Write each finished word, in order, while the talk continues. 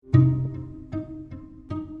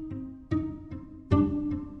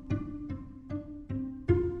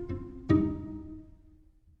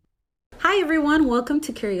everyone. Welcome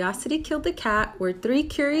to Curiosity Killed the Cat. We're three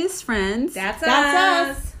curious friends. That's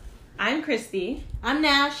us. I'm Christy. I'm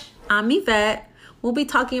Nash. I'm Yvette. We'll be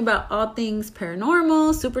talking about all things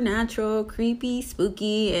paranormal, supernatural, creepy,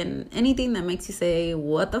 spooky, and anything that makes you say,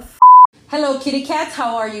 what the f***? Hello, kitty cats.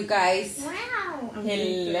 How are you guys? Wow.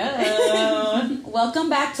 Hello. Welcome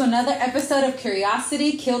back to another episode of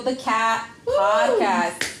Curiosity Killed the Cat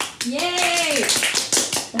podcast. Yay.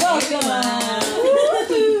 Welcome.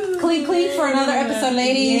 Clink, clink for another episode,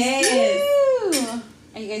 ladies. Yes. Woo.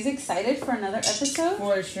 Are you guys excited for another episode?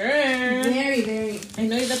 For sure. Very, very. I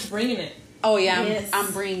know you're bringing it. Oh yeah, Yes. I'm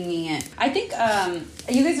bringing it. I think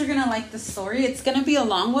you guys are gonna like the story. It's gonna be a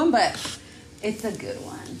long one, but it's a good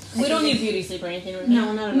one. We don't need beauty sleep or anything. Right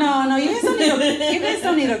No, no, no. No, you guys don't need. You guys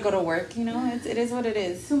don't need to go to work. You know, it is what it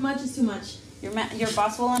is. Too much is too much. Your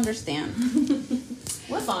boss will understand.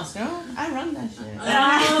 What boss, girl? I run that shit.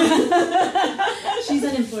 She's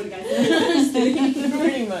unemployed, guys.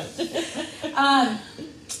 Pretty much.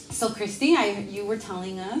 So Christy, you were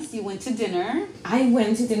telling us you went to dinner. I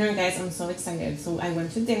went to dinner, guys. I'm so excited. So I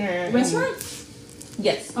went to dinner. Restaurant?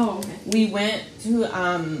 Yes. Oh, okay. We went to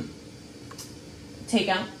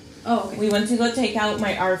takeout. Oh, okay. We went to go take out.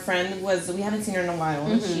 Our friend we haven't seen her in a while.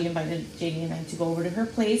 Mm-hmm. She invited JD and I to go over to her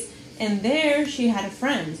place, and there she had a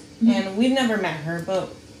friend, Mm-hmm. and we've never met her,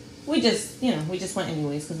 but we just went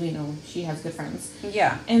anyways because we know she has good friends.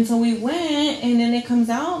 Yeah. And so we went, and then it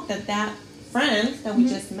comes out that friend that we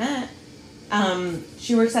Mm-hmm. just met,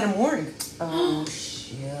 she works at a morgue. Oh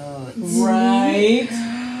shoot. Right.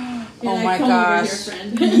 Oh my Come gosh. over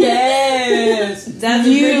here, friend. Yes. That's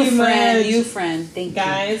You pretty friend. much. You friend. Thank you.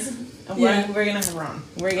 Guys, Yeah. we're gonna have her on.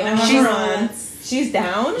 We're gonna have She's- her on. She's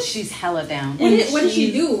down. She's hella down. What did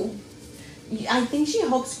she do? I think she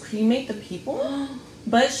helps cremate the people,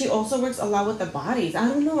 but she also works a lot with the bodies. I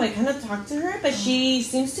don't know. I kind of talked to her, but she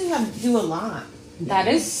seems to do a lot. That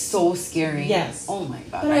is so scary. Yes. Oh my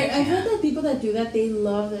god. But I can't. heard that people that do that, they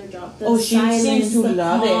love their job. The Oh, she silence, seems to the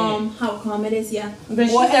love it. calm, how calm it is, yeah. But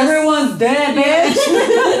she What? does- Everyone's dead,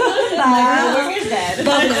 bitch. My worker's dead.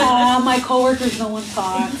 The calm. My coworkers, no one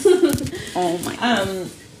talks. Oh my god.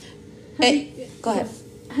 Hey, go ahead.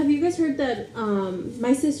 Have you guys heard that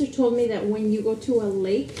my sister told me that when you go to a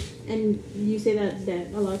lake and you say that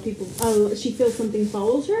a lot of people she feels something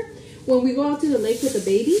follows her, when we go out to the lake with the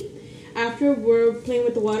baby, after we're playing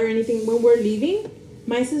with the water or anything, when we're leaving,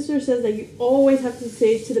 my sister says that you always have to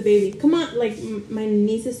say to the baby, come on, like my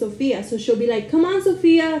niece is Sophia, so she'll be like, come on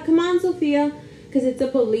Sophia, because it's a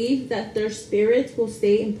belief that their spirits will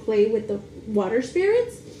stay and play with the water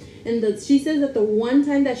spirits. And she says that the one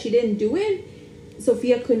time that she didn't do it,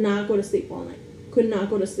 Sophia could not go to sleep all night. Could not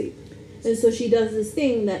go to sleep. And so she does this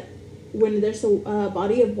thing that when there's a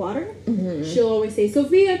body of water, she'll always say,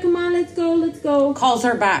 Sophia, come on, let's go. Calls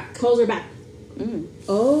her back. Calls her back.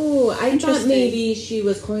 Oh, I thought Interesting. maybe she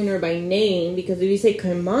was calling her by name, because if you say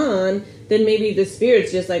come on, then maybe the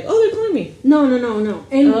spirit's just like, oh, they're calling me. No. And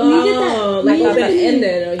we did that. Like Me that and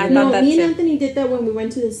ended. I No, thought that's me and it. Anthony did that when we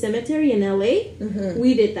went to the cemetery in LA.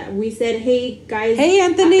 We did that. We said, hey, guys. Hey,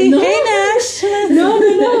 Anthony. No. Hey, Nash.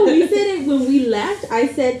 No. We said it when we left. I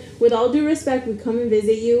said, with all due respect, we come and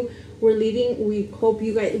visit you. We're leaving. We hope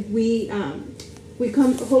you guys. We come.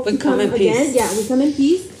 Hope We you come in again. peace. Yeah, we come in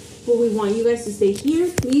peace. But we want you guys to stay here.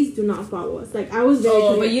 Please do not follow us. Like I was very. Oh,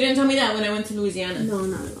 clear. but you didn't tell me that when I went to Louisiana. No,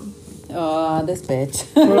 not at all. Oh, this bitch.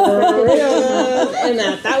 And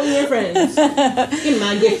I thought we were friends. Get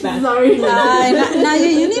my gift back. Sorry. Nadia,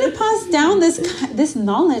 you need to pass down this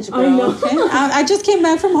knowledge, bro. I know. Okay? I just came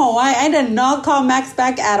back from Hawaii. I did not call Max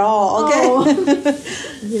back at all. Okay. Oh.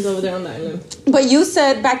 He's over there on the island. But you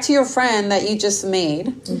said back to your friend that you just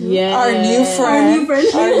made. Yeah. Our new friend.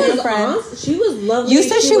 Our new friend. She was lovely. You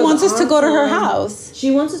said she was wants us to go to her awesome. house.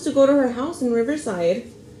 She wants us to go to her house in Riverside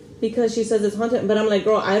because she says it's haunted. But I'm like,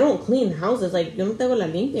 girl, I don't clean houses. Like, yo no tengo la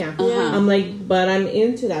limpia. Yeah. I'm like, but I'm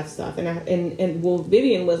into that stuff. And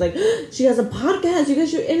Vivian was like, she has a podcast. You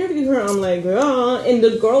guys should interview her. I'm like, girl. And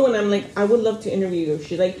the girl, when I'm like, I would love to interview you.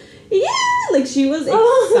 She's like, yeah. Like, she was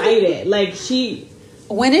excited. Like,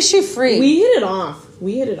 When is she free? we hit it off.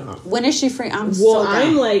 When is she free? I'm Well, so down.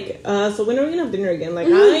 I'm like, so when are we gonna have dinner again? Like,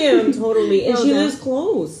 I am totally, and she Okay. lives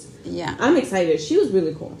close. Yeah. I'm excited. She was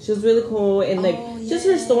really cool. And like, just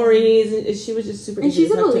her stories. And she was just super. And easy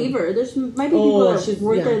she's to a talk to. believer. There's might be people that she's-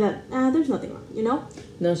 work yeah. there that there's nothing wrong. You know.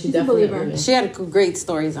 No, she She's a definitely. believer. She had great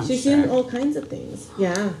stories, I'm She's sure. seen all kinds of things.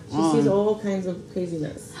 Yeah, she sees all kinds of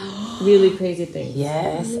craziness. Really crazy things.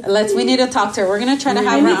 Yes. We need to talk to her. We're going to try to I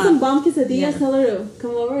have made her some on. bomb quesadillas. Tell her to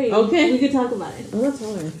come over. And Okay. We could talk about it. I'm gonna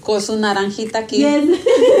tell her. Con su naranjita aquí.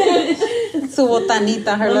 Yes. Su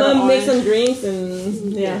botanita, her I'm little gonna make orange. some drinks and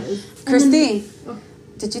Yeah. Christine,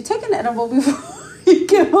 did you take an edible before you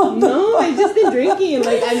came on? No, I've just been drinking.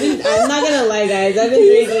 Like I'm not gonna lie, guys. I've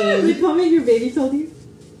been drinking. Recall me your baby told you.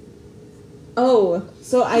 Oh,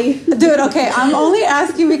 so Dude, okay, I'm only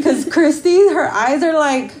asking because Christy, her eyes are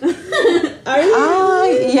like, Are you?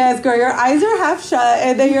 yes, girl, your eyes are half shut,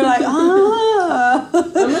 and then you're like, I'm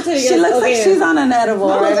gonna tell you guys. She looks like she's on an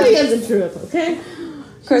edible. I'm gonna Right? tell you guys the truth, okay?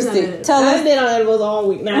 Christy, tell I've us. been on edibles all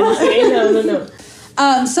week. Nah, I'm just kidding.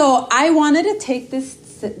 No. So I wanted to take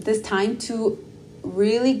this time to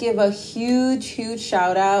really give a huge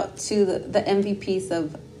shout out to the MVPs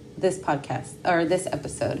of this podcast or this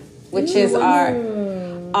episode, which is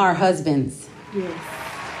our husbands. Yes.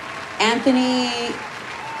 Anthony,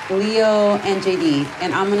 Leo, and JD.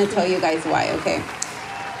 And I'm going to tell you guys why, okay?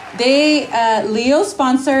 Leo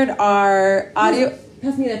sponsored our audio.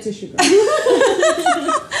 Pass me that tissue, girl.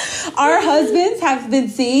 Our husbands have been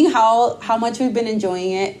seeing how much we've been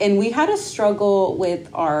enjoying it. And we had a struggle with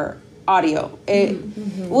our audio. It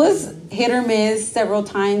was hit or miss several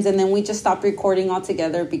times. And then we just stopped recording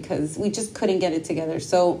altogether because we just couldn't get it together.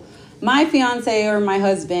 So my fiance or my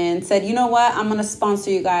husband said, you know what? I'm going to sponsor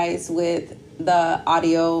you guys with the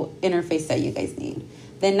audio interface that you guys need.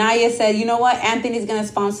 Then Naya said, you know what? Anthony's going to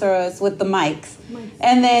sponsor us with the mics.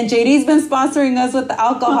 And then JD's been sponsoring us with the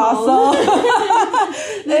alcohol. So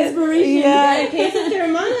Inspiration. Yeah.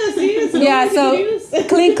 Yeah, so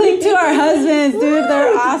clink to our husbands, dude.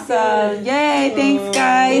 They're awesome. Yay, thanks,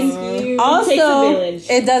 guys. Also, It takes a village.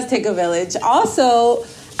 It does take a village. Also,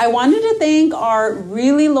 I wanted to thank our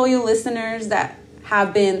really loyal listeners that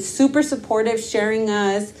have been super supportive, sharing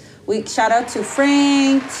us. We shout out to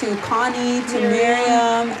Frank, to Connie, to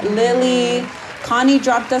Miriam, Lily. Connie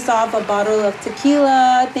dropped us off a bottle of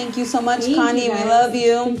tequila. Thank you so much, Connie. We love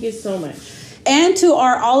you. Thank you so much. And to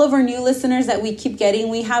all of our new listeners that we keep getting.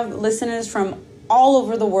 We have listeners from all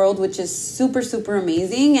over the world, which is super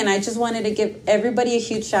amazing. And I just wanted to give everybody a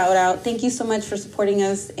huge shout out. Thank you so much for supporting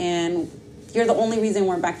us. And you're the only reason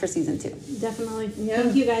we're back for season 2. Definitely. Yeah.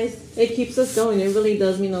 Thank you, guys. It keeps us going. It really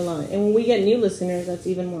does mean a lot. And when we get new listeners, that's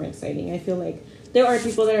even more exciting. I feel like there are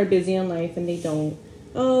people that are busy in life and they don't,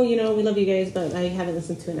 we love you guys, but I haven't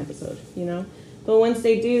listened to an episode, But once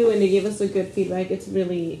they do and they give us a good feedback, it's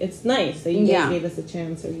nice that you guys gave us a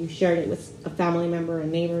chance or you shared it with a family member, a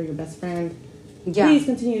neighbor, your best friend. Yeah. Please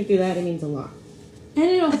continue to do that. It means a lot. And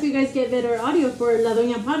it'll help you guys get better audio for La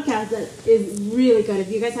Doña podcast that is really good.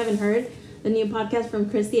 If you guys haven't heard the new podcast from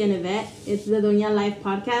Christy and Yvette, it's the Doña Life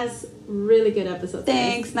podcast. Really good episode.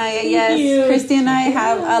 Thanks, Naya. Thank Yes, you. Christy and I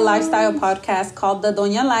have a lifestyle podcast called the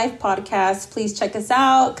Doña Life Podcast. Please check us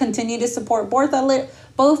out. Continue to support both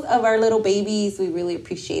of our little babies. We really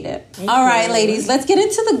appreciate it. All right, ladies, let's get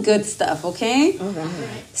into the good stuff, okay? All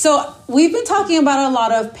right. So we've been talking about a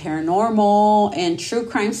lot of paranormal and true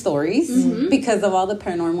crime stories because of all the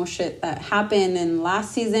paranormal shit that happened. And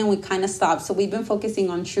last season, we kind of stopped. So we've been focusing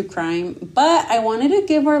on true crime. But I wanted to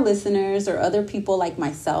give our listeners or other people like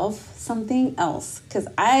myself something else because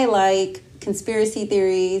I like conspiracy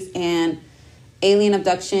theories and alien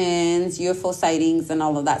abductions, UFO sightings, and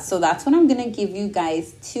all of that. So that's what I'm going to give you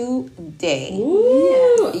guys today.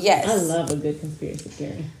 Ooh. Yes. I love a good conspiracy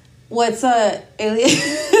theory. What's a alien?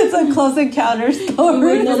 It's a close encounter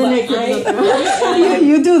story. No, but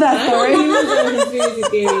you do that I story. don't even know conspiracy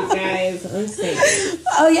theories, guys. I'm saying.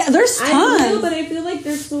 Oh yeah, there's tons. I know, but I feel like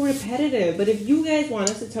they're so repetitive. But if you guys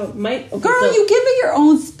want us to tell, Girl, you give it your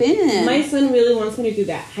own spin. My son really wants me to do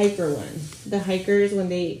that hiker one. The hikers when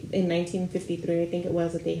they in 1953, I think it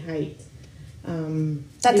was that they hiked.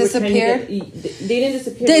 That disappeared? They didn't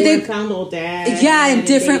disappear. They They found old dad. Yeah, in and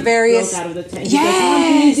different they various. broke out of the tent.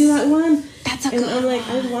 Yes. He's like, Mom, can you do that one? That's a And good I'm like,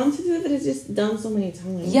 one. I want to do it, but it's just done so many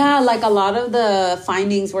times. Yeah, like a lot of the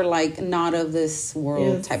findings were like not of this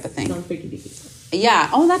world It's type of thing. some freaky deaky.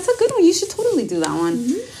 Yeah. Oh, that's a good one. You should totally do that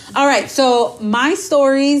one. All right. So my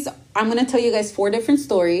stories, I'm going to tell you guys 4 different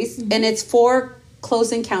stories, and it's 4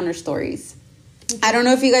 close encounter stories. I don't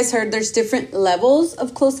know if you guys heard, there's different levels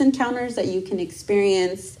of close encounters that you can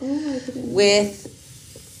experience with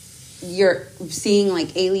your seeing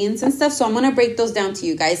like aliens and stuff. So I'm going to break those down to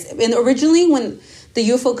you guys. And originally when the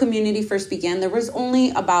UFO community first began, there was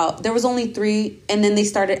only 3, and then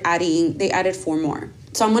they added 4 more.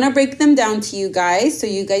 So I'm going to break them down to you guys so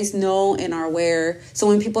you guys know and are aware. So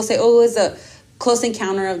when people say, oh, it's a close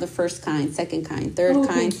encounter of the first kind, second kind, third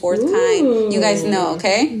kind, fourth kind, you guys know,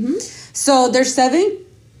 okay? So there's 7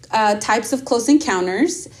 types of close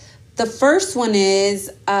encounters. The first one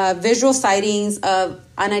is visual sightings of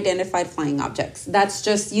unidentified flying objects. That's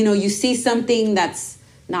just, you see something that's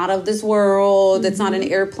not of this world. It's not an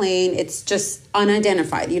airplane. It's just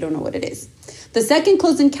unidentified. You don't know what it is. The second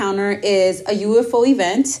close encounter is a UFO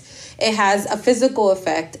event. It has a physical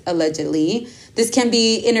effect, allegedly. This can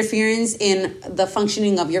be interference in the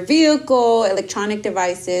functioning of your vehicle, electronic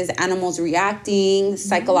devices, animals reacting,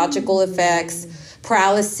 psychological effects,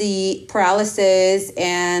 paralysis,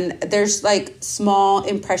 and there's like small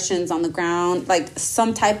impressions on the ground, like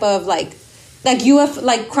some type of like UFO,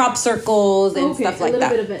 like crop circles and stuff like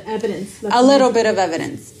that. A little bit of evidence. A little bit of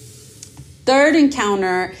evidence. Third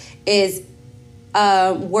encounter is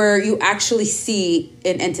where you actually see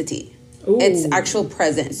an entity. Ooh. It's actual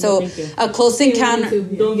present. So a close encounter.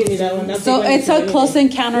 Don't give me that one. So it's a close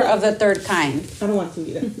encounter of the third kind. I don't want to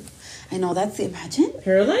either. I know, that's imagine.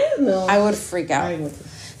 Paralyzed? No. I would freak out.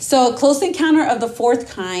 So close encounter of the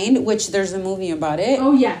fourth kind, which there's a movie about it.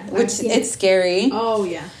 Oh yeah. It's scary. Oh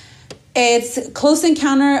yeah. It's close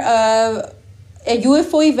encounter of a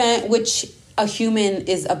UFO event which a human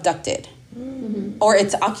is abducted. Or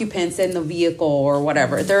its occupants in the vehicle or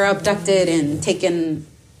whatever. They're abducted and taken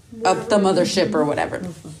up the mothership or whatever.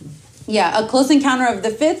 Yeah, a close encounter of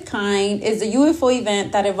the fifth kind is a UFO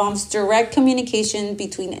event that involves direct communication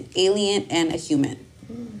between an alien and a human.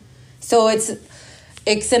 So it's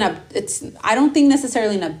I don't think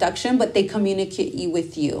necessarily an abduction, but they communicate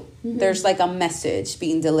with you. There's like a message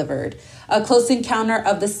being delivered. A close encounter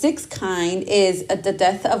of the sixth kind is the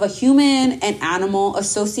death of a human and animal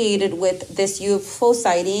associated with this UFO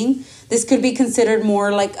sighting. This could be considered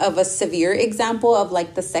more like of a severe example of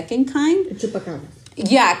like the second kind. Chupacabra.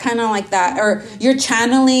 Yeah, kind of like that. Or you're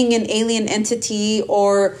channeling an alien entity,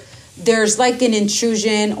 or there's like an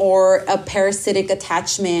intrusion or a parasitic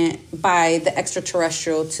attachment by the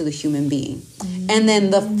extraterrestrial to the human being. And then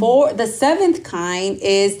the seventh kind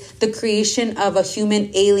is the creation of a human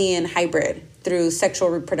alien hybrid through sexual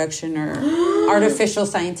reproduction or artificial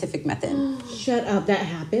scientific method. Shut up. That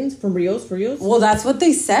happens? For reals? Well, that's what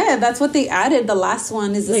they said. That's what they added. The last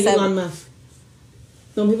one is the like seventh. Elon Musk.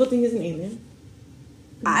 Don't people think he's an alien?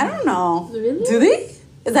 I don't know. Really? Do they?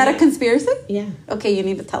 Is that a conspiracy? Yeah. Okay, you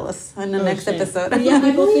need to tell us in the next episode. Yeah,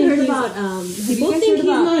 I've only heard about. People think he's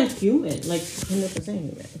not human, like 100%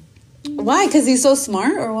 human. Why? Because he's so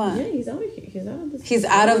smart, or what? Yeah, he's out of here. He's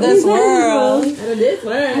out of this world. Out of this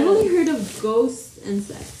world. I've only heard of ghosts and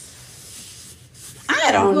sex.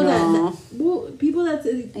 I don't know. People that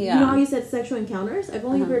you know how you said sexual encounters. I've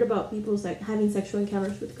only heard about people having sexual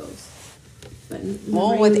encounters with ghosts. But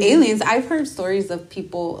with aliens, I've heard stories of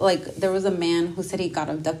people, like there was a man who said he got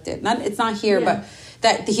abducted. It's not here, but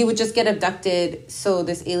that he would just get abducted so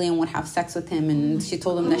this alien would have sex with him, and she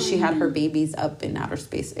told him that she had her babies up in outer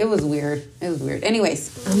space. It was weird. Anyways,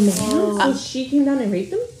 so she came down and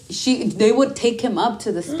raped him? They would take him up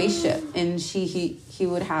to the spaceship, and he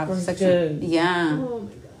would have sexual. Yeah. Oh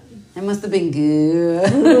my god. It must have been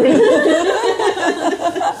good.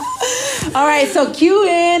 All right, so cue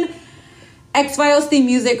in X-Files theme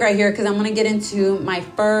music right here, because I'm going to get into my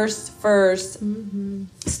first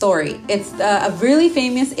story. It's a really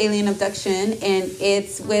famous alien abduction, and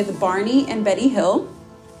it's with Barney and Betty Hill.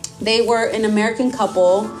 They were an American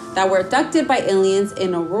couple that were abducted by aliens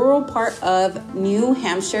in a rural part of New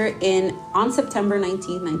Hampshire on September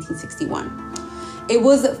 19, 1961. It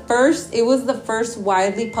was the first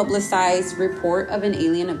widely publicized report of an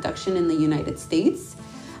alien abduction in the United States.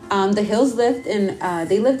 The Hills lived in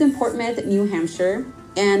Portsmouth, New Hampshire,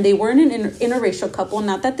 and they weren't an interracial couple.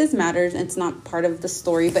 Not that this matters; it's not part of the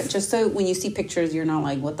story, but just so when you see pictures, you're not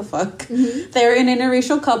like, "What the fuck?" They're an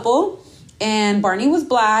interracial couple, and Barney was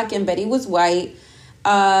black and Betty was white.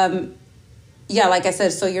 Yeah, like I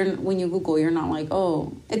said, so when you Google, you're not like,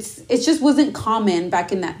 oh, it just wasn't common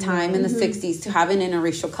back in that time in the 60s to have an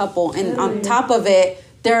interracial couple, and on top of it,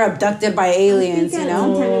 they're abducted by aliens. At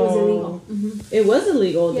one time it was illegal. It was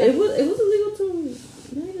illegal. Yeah. It was illegal till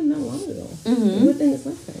not even that long ago. Within this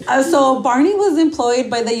lifetime. So Barney was employed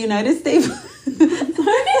by the United States.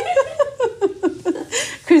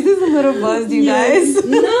 Chrissy's a little buzzed, you guys.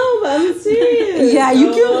 No, but I'm serious. Yeah,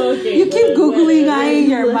 you keep googling eyeing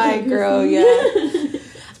your mic, girl. Yeah.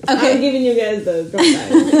 Okay, I'm giving you guys the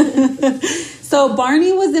drawback. So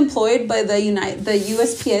Barney was employed by the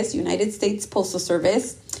USPS, United States Postal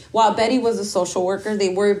Service, while Betty was a social worker.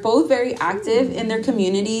 They were both very active in their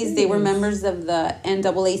communities. They were members of the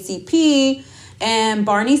NAACP, and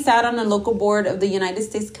Barney sat on the local board of the United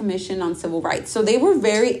States Commission on Civil Rights. So they were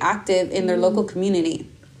very active in their local community.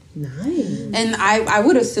 Nice. And I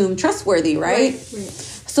would assume trustworthy, right?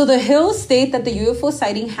 So the Hills state that the UFO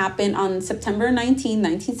sighting happened on September 19,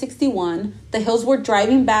 1961. The Hills were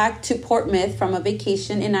driving back to Portsmouth from a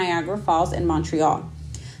vacation in Niagara Falls and Montreal.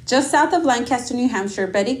 Just south of Lancaster, New Hampshire,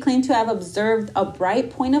 Betty claimed to have observed a bright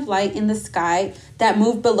point of light in the sky that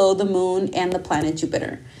moved below the moon and the planet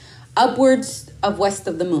Jupiter, upwards of west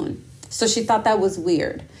of the moon. So she thought that was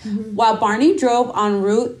weird. Mm-hmm. While Barney drove on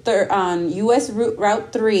U.S.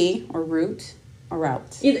 Route 3, or route?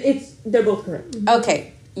 They're both correct.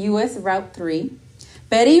 Okay, U.S. Route 3,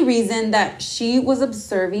 Betty reasoned that she was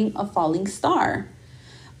observing a falling star.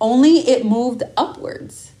 Only it moved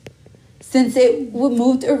upwards. Since it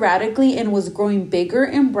moved erratically and was growing bigger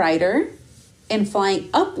and brighter and flying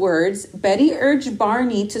upwards, Betty urged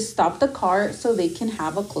Barney to stop the car so they can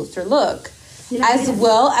have a closer look, as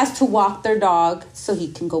well as to walk their dog so he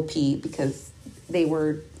can go pee, because they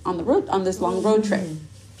were on the road on this long road trip.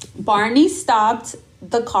 Barney stopped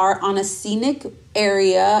the car on a scenic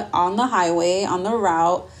area on the highway, on the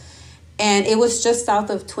route, and it was just south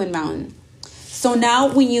of Twin Mountain. So now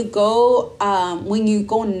when you go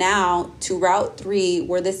now to Route 3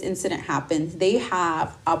 where this incident happened, they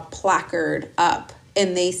have a placard up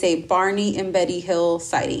and they say Barney and Betty Hill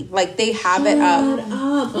sighting. Like, they have it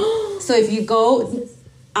up. So if you go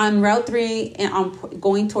on Route 3 and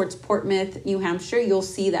going towards Portsmouth, New Hampshire, you'll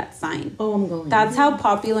see that sign. Oh, I'm going. That's how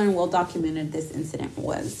popular and well documented this incident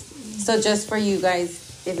was. So just for you guys,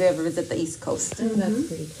 if you ever visit the East Coast. Oh, that's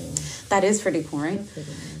pretty cool. That is pretty cool, right? Pretty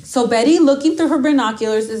nice. So Betty, looking through her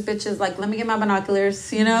binoculars, this bitch is like, let me get my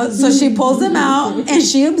binoculars, you know? So she pulls them out and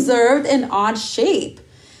she observed an odd shape.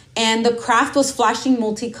 And the craft was flashing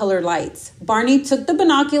multicolored lights. Barney took the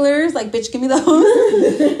binoculars, like, bitch, give me those,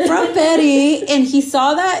 from Betty. And he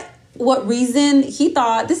saw that, what reason he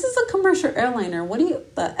thought, this is a commercial airliner. What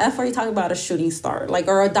the F are you talking about? A shooting star, like,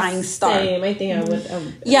 or a dying star? Same, I think I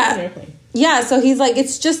would. Yeah. An airplane. Yeah, so he's like,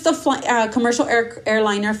 it's just a commercial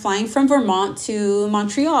airliner flying from Vermont to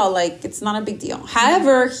Montreal. Like, it's not a big deal.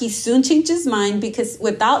 However, he soon changed his mind because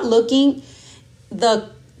without looking, the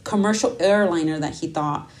commercial airliner that he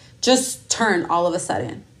thought just turned all of a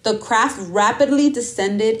sudden. The craft rapidly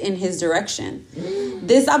descended in his direction.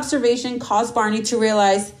 This observation caused Barney to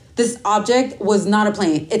realize this object was not a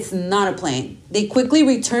plane. It's not a plane. They quickly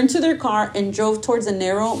returned to their car and drove towards a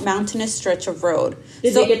narrow mountainous stretch of road.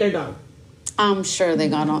 Did they get their dog? I'm sure they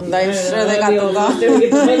got on. I'm sure they got the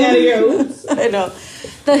dog. I know.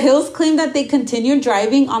 The Hills claimed that they continued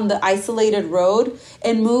driving on the isolated road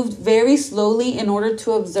and moved very slowly in order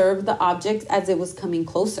to observe the object as it was coming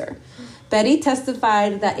closer. Betty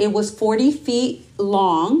testified that it was 40 feet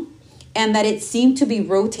long and that it seemed to be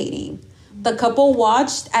rotating. The couple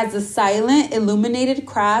watched as the silent, illuminated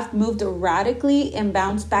craft moved erratically and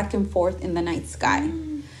bounced back and forth in the night sky.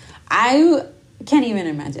 I can't even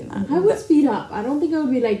imagine that. I would speed up. I don't think I would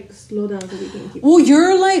be like, slow down so we can keep. Well,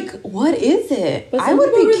 you're like, what is it? I would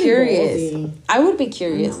be really curious. ballsy. I would be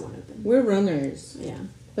curious. We're runners. Yeah.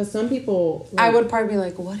 But some people... I would probably be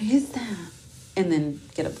like, what is that? And then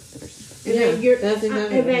get up with it or something. And Yeah, that's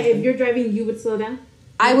exactly if you're driving, you would slow down?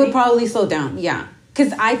 I would probably slow down, yeah.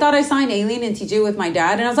 Because I thought I saw an alien in TJ with my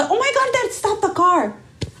dad, and I was like, oh my God, Dad, stop the car.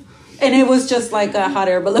 And it was just like a hot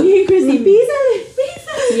air balloon. Hey, Chrissy, pizza.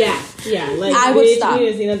 Yeah. Like, I would stop.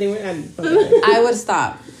 I would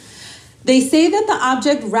stop. They say that the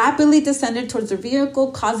object rapidly descended towards the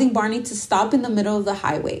vehicle, causing Barney to stop in the middle of the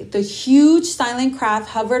highway. The huge silent craft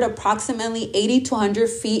hovered approximately 80 to 100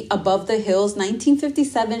 feet above the Hills'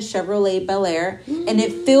 1957 Chevrolet Bel Air, and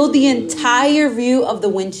it filled the entire view of the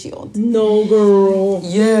windshield. No, girl.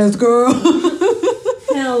 Yes, girl.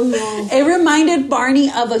 Hell no. It reminded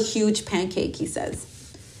Barney of a huge pancake, he says.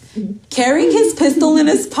 Carrying his pistol in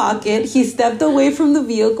his pocket, he stepped away from the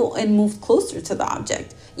vehicle and moved closer to the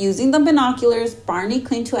object. Using the binoculars, Barney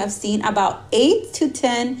claimed to have seen about 8 to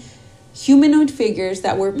 10 humanoid figures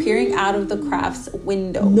that were peering out of the craft's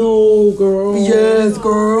window. No, girl. Yes,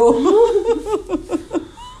 girl.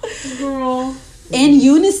 Girl. In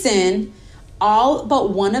unison, all but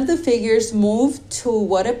one of the figures moved to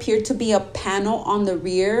what appeared to be a panel on the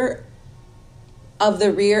rear of the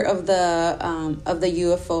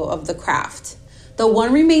UFO of the craft. The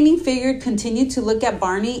one remaining figure continued to look at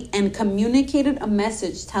Barney and communicated a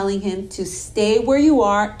message telling him to stay where you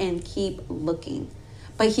are and keep looking.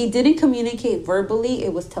 But he didn't communicate verbally,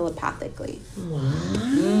 it was telepathically. What?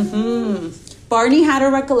 Mm-hmm. Barney had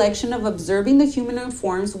a recollection of observing the humanoid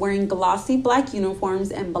forms wearing glossy black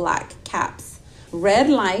uniforms and black caps. Red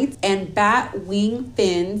lights and bat wing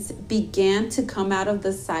fins began to come out of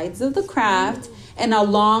the sides of the craft, and a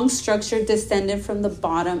long structure descended from the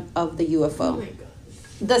bottom of the UFO. Oh my God.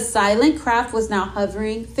 The silent craft was now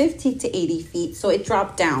hovering 50 to 80 feet, so it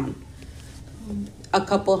dropped down a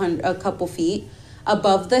couple feet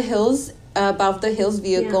above the hills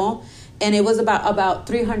vehicle. and it was about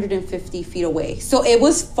 350 feet away. So it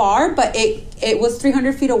was far, but it was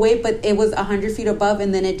 300 feet away, but it was 100 feet above,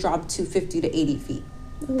 and then it dropped to 50 to 80 feet.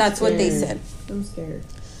 That's what they said. I'm scared.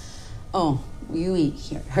 Oh, you ain't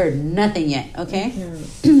heard nothing yet, okay?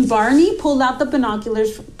 Barney pulled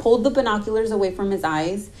the binoculars away from his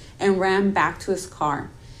eyes and ran back to his car.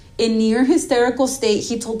 In near hysterical state,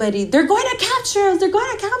 he told Betty, "They're going to capture us! They're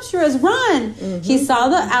going to capture us! Run!" He saw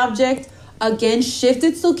the object again shift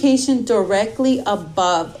its location directly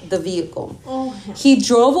above the vehicle. He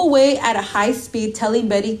drove away at a high speed, telling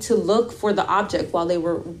Betty to look for the object while they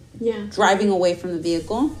were driving away from the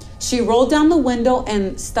vehicle. She rolled down the window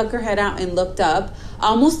and stuck her head out and looked up.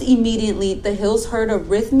 Almost immediately, the Hills heard a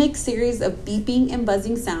rhythmic series of beeping and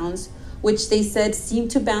buzzing sounds, which they said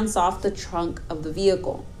seemed to bounce off the trunk of the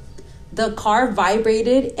vehicle. The car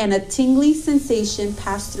vibrated and a tingly sensation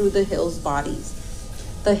passed through the Hills' bodies.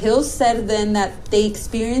 The Hills said then that they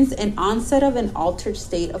experienced an onset of an altered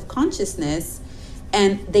state of consciousness,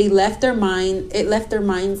 and it left their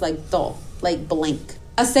minds like dull, like blank.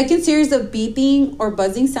 A second series of beeping or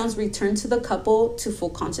buzzing sounds returned to the couple to full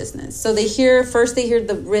consciousness. So they hear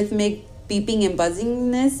the rhythmic beeping and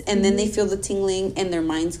buzzingness, and then they feel the tingling and their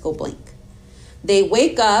minds go blank. They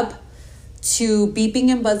wake up to beeping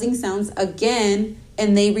and buzzing sounds again,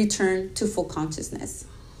 and they return to full consciousness.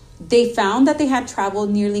 They found that they had traveled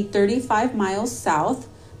nearly 35 miles south,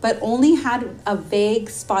 but only had a vague,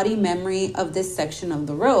 spotty memory of this section of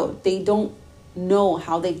the road. They don't know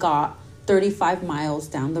how they got 35 miles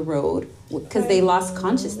down the road because they lost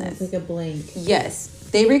consciousness. It's like a blank. Yes.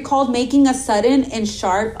 They recalled making a sudden and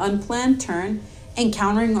sharp, unplanned turn,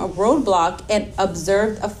 encountering a roadblock, and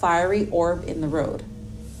observed a fiery orb in the road.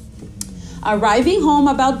 Arriving home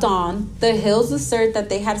about dawn, the Hills assert that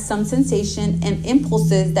they had some sensation and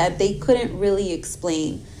impulses that they couldn't really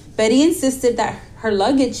explain. Betty insisted that her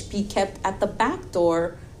luggage be kept at the back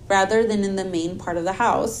door rather than in the main part of the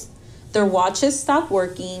house. Their watches stopped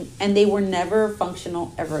working, and they were never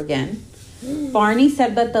functional ever again. Barney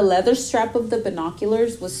said that the leather strap of the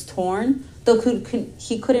binoculars was torn, though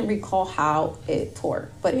he couldn't recall how it tore,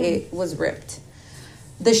 but it was ripped.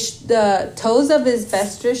 The toes of his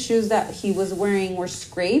best dress shoes that he was wearing were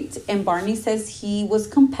scraped, and Barney says he was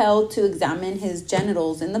compelled to examine his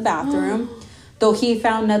genitals in the bathroom, though he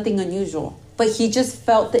found nothing unusual. But he just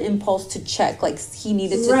felt the impulse to check, like he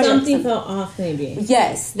needed to check something felt off, maybe.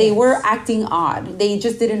 Yes, they were acting odd. They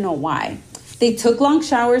just didn't know why. They took long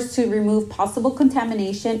showers to remove possible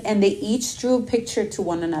contamination, and they each drew a picture to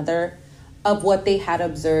one another of what they had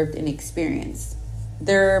observed and experienced.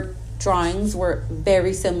 Their drawings were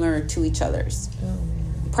very similar to each other's.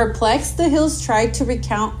 Perplexed, the Hills tried to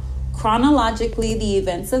recount chronologically the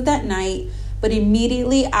events of that night, but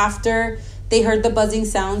immediately after they heard the buzzing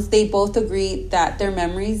sounds, they both agreed that their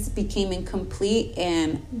memories became incomplete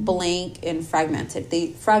and blank and fragmented.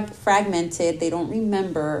 They don't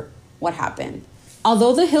remember what happened.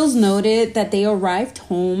 Although the Hills noted that they arrived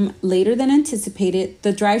home later than anticipated,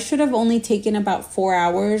 the drive should have only taken about 4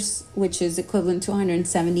 hours, which is equivalent to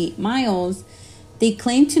 178 miles. They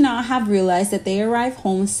claim to not have realized that they arrived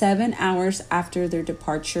home 7 hours after their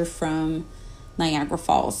departure from Niagara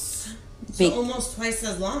Falls. So almost twice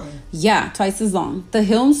as long. Yeah, twice as long. The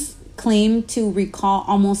Hills claim to recall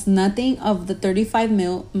almost nothing of the 35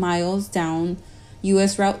 miles down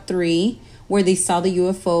U.S. Route 3 where they saw the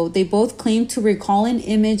UFO. They both claim to recall an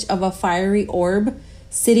image of a fiery orb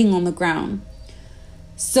sitting on the ground.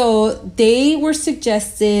 So they were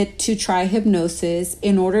suggested to try hypnosis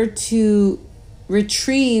in order to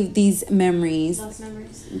retrieve these memories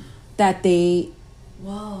that they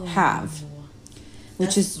have,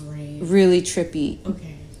 which is really trippy.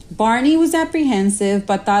 Okay. Barney was apprehensive,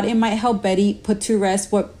 but thought it might help Betty put to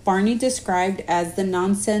rest what Barney described as the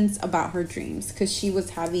nonsense about her dreams, because she was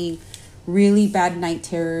having really bad night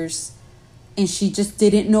terrors and she just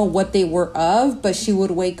didn't know what they were of, but she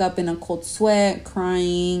would wake up in a cold sweat,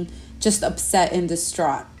 crying, just upset and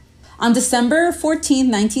distraught. On December 14,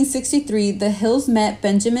 1963, the Hills met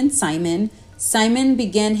Benjamin Simon. Simon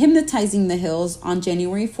began hypnotizing the Hills on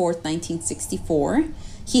January 4th, 1964.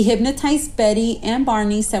 He hypnotized Betty and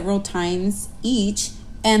Barney several times each,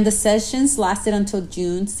 and the sessions lasted until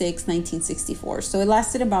June 6, 1964. So it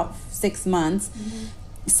lasted about 6 months.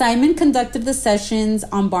 Simon conducted the sessions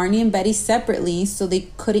on Barney and Betty separately so they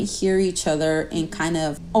couldn't hear each other and kind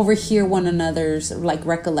of overhear one another's like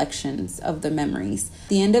recollections of the memories. At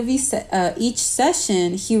the end of each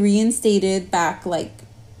session, he reinstated back like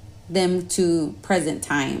them to present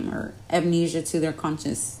time or amnesia to their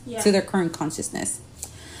to their current consciousness.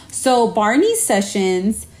 So Barney's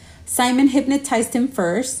sessions, Simon hypnotized him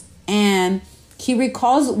first and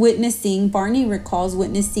Barney recalls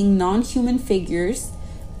witnessing non-human figures.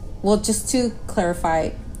 Well, just to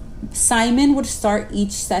clarify, Simon would start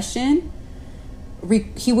each session.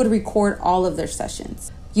 He would record all of their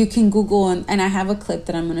sessions. You can Google, and I have a clip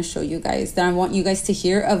that I'm going to show you guys that I want you guys to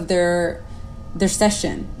hear of their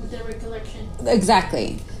session. Their recollection.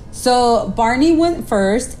 Exactly. So Barney went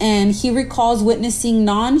first, and he recalls witnessing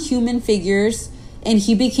non-human figures, and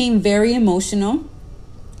he became very emotional,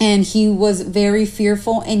 and he was very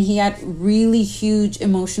fearful, and he had really huge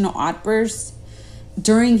emotional outbursts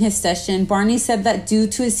during his session. Barney said that due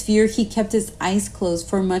to his fear, he kept his eyes closed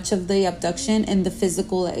for much of the abduction and the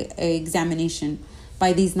physical examination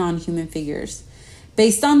by these non-human figures.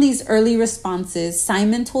 Based on these early responses,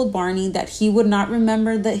 Simon told Barney that he would not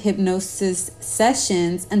remember the hypnosis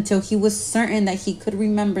sessions until he was certain that he could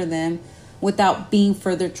remember them without being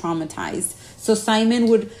further traumatized. So Simon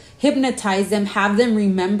would hypnotize them, have them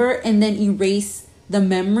remember, and then erase the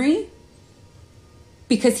memory,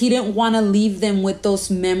 because he didn't want to leave them with those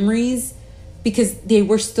memories, because they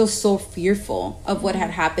were still so fearful of what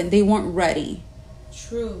had happened. They weren't ready.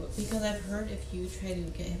 True, because I've heard if you try to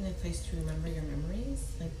get hypnotized to remember your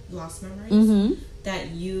memories, like lost memories, that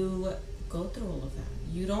you go through all of that.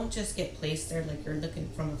 You don't just get placed there like you're looking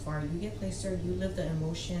from afar. You get placed there, you live the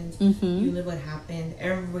emotions, you live what happened,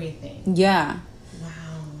 everything. Yeah.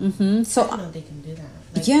 Wow. So I don't know they can do that.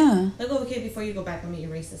 Like, yeah. Like, okay, before you go back, let me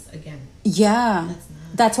erase this again. Yeah.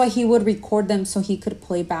 That's why he would record them so he could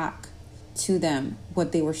play back to them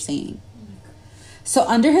what they were saying. So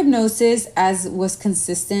under hypnosis, as was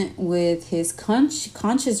consistent with his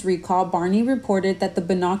conscious recall, Barney reported that the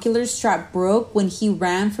binocular strap broke when he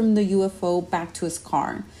ran from the UFO back to his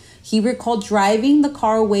car. He recalled driving the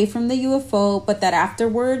car away from the UFO, but that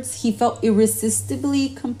afterwards he felt irresistibly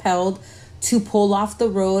compelled to pull off the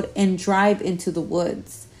road and drive into the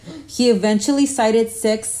woods. He eventually sighted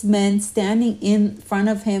 6 men standing in front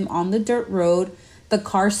of him on the dirt road. The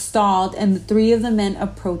car stalled and the 3 of the men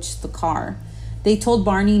approached the car. They told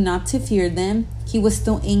Barney not to fear them. He was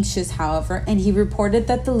still anxious, however, and he reported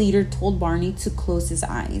that the leader told Barney to close his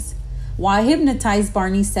eyes. While hypnotized,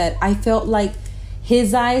 Barney said, "I felt like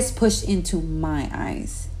his eyes pushed into my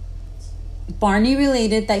eyes." Barney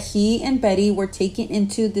related that he and Betty were taken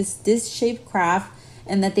into this disc-shaped craft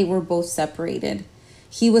and that they were both separated.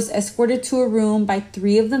 He was escorted to a room by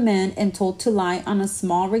 3 of the men and told to lie on a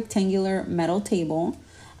small rectangular metal table.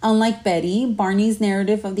 Unlike Betty, Barney's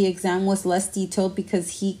narrative of the exam was less detailed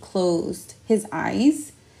because he closed his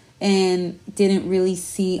eyes and didn't really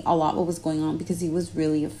see a lot what was going on because he was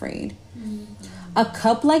really afraid. A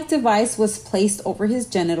cup-like device was placed over his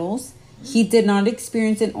genitals. He did not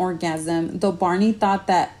experience an orgasm, though Barney thought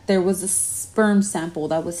that there was a sperm sample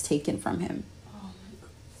that was taken from him.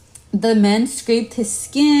 The men scraped his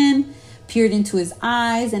skin, peered into his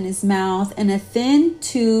eyes and his mouth, and a thin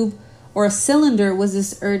tube or a cylinder was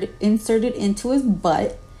inserted into his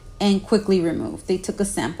butt and quickly removed. They took a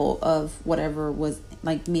sample of whatever was,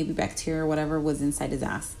 like maybe bacteria or whatever was inside his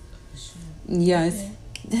ass. Yes.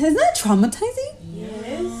 Okay. Isn't that traumatizing?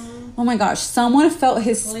 Yes. Oh my gosh. Someone felt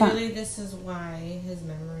his spine. Clearly this is why his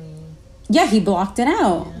memory... Yeah, he blocked it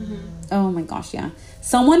out. Yeah. Oh my gosh, yeah.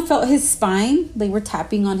 Someone felt his spine. They were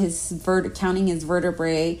tapping on his counting his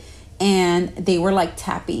vertebrae, and they were like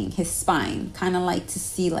tapping his spine, kind of like to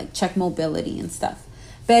see, like check mobility and stuff.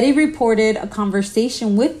 Betty reported a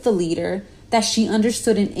conversation with the leader that she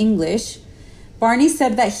understood in English. Barney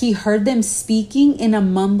said that he heard them speaking in a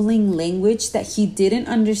mumbling language that he didn't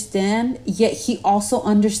understand, yet he also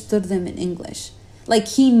understood them in English. Like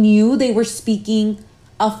he knew they were speaking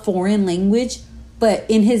a foreign language, but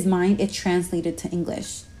in his mind it translated to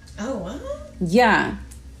English. Oh, what? Yeah.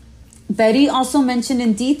 Betty also mentioned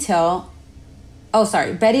in detail that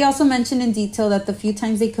the few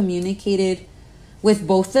times they communicated with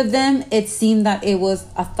both of them, it seemed that it was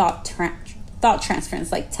a thought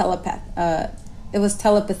transference, like it was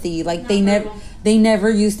telepathy. Like they never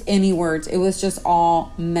used any words. It was just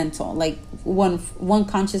all mental, like one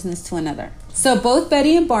consciousness to another. So both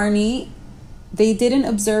Betty and Barney, they didn't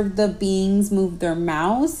observe the beings move their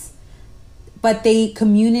mouths, but they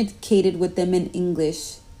communicated with them in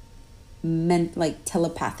English, meant like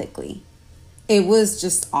telepathically. It was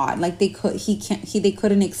just odd. Like they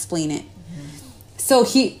couldn't explain it. So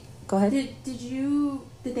go ahead.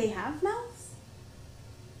 Did they have mouths?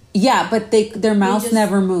 Yeah, but their mouths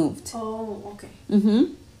never moved. Oh, okay.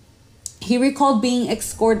 He recalled being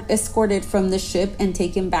escorted from the ship and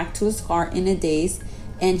taken back to his car in a daze,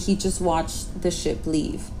 and he just watched the ship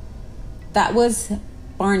leave. That was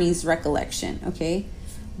Barney's recollection, okay?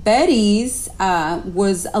 Betty's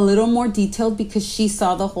was a little more detailed because she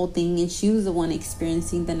saw the whole thing and she was the one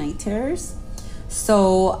experiencing the night terrors.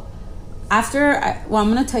 So I'm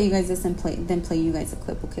going to tell you guys this and then play you guys a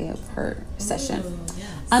clip, okay, of her session. Yes.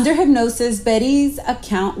 Under hypnosis, Betty's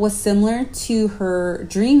account was similar to her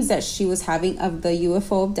dreams that she was having of the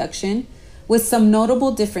UFO abduction, with some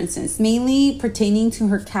notable differences, mainly pertaining to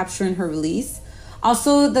her capture and her release.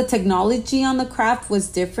 Also, the technology on the craft was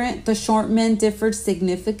different. The short men differed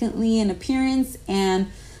significantly in appearance, and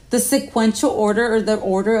the sequential order, or the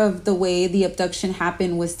order of the way the abduction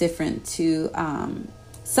happened, was different too.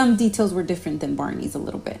 Some details were different than Barney's a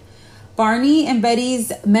little bit. Barney and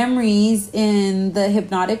Betty's memories in the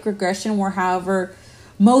hypnotic regression were, however,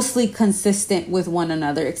 mostly consistent with one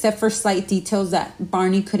another, except for slight details that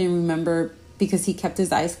Barney couldn't remember because he kept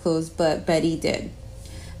his eyes closed, but Betty did.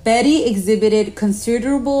 Betty exhibited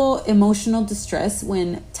considerable emotional distress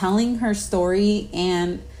when telling her story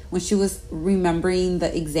and when she was remembering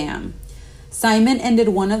the exam. Simon ended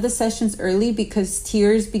one of the sessions early because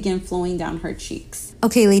tears began flowing down her cheeks.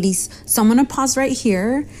 Okay, ladies, so I'm going to pause right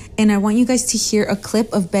here, and I want you guys to hear a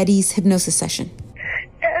clip of Betty's hypnosis session.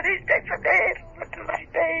 Yeah, these days are days. Look at my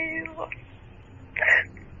face.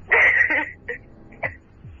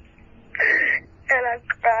 And I'm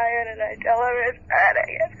crying, and I tell him it's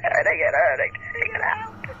hurting, take it out.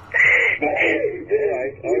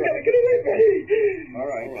 All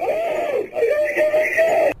right.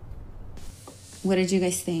 What did you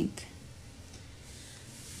guys think?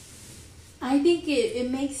 I think it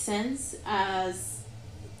makes sense as,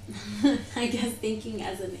 I guess, thinking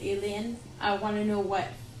as an alien. I want to know what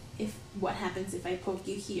happens if I poke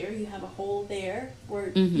you here. You have a hole there, or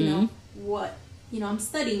you know what. I'm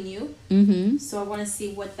studying you, so I want to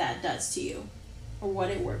see what that does to you, or what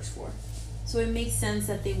it works for. So it makes sense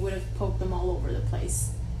that they would have poked them all over the place.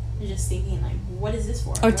 And just thinking, like, what is this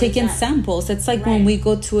for? Or taking samples. It's like when we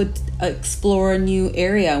go to explore a new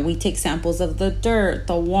area, we take samples of the dirt,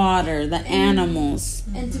 the water, the animals.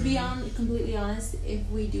 And to be completely honest, if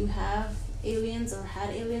we do have aliens or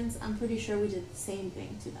had aliens, I'm pretty sure we did the same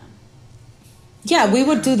thing to them. Yeah, we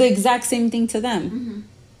would do the exact same thing to them.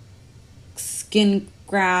 Skin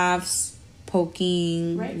grafts,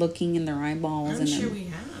 poking, looking in their eyeballs. I'm sure we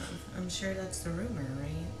have. I'm sure that's the rumor, right?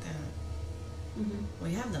 That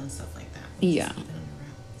we have done stuff like that. Yeah.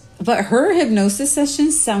 But her hypnosis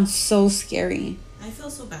sessions sound so scary. I feel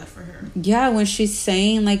so bad for her. Yeah, when she's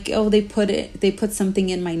saying like, oh, they put something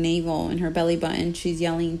in my navel, in her belly button. She's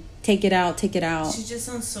yelling, take it out, take it out. She just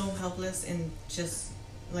sounds so helpless and just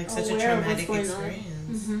like such a traumatic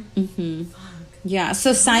experience. Fuck. Yeah,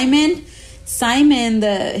 so Simon,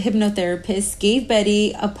 the hypnotherapist, gave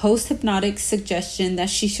Betty a post-hypnotic suggestion that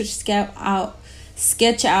she should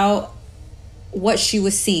sketch out what she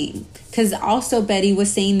was seeing. Because also Betty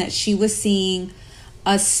was saying that she was seeing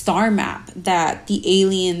a star map that the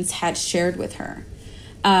aliens had shared with her.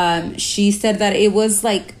 She said that it was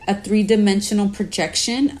like a 3-dimensional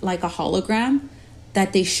projection, like a hologram,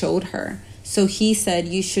 that they showed her. So he said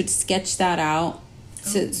you should sketch that out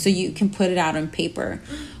so you can put it out on paper.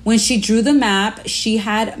 When she drew the map, she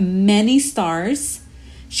had many stars.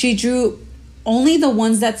 She drew only the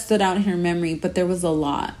ones that stood out in her memory, but there was a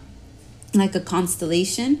lot, like a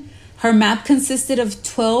constellation. Her map consisted of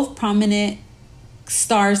 12 prominent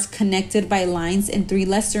stars connected by lines and 3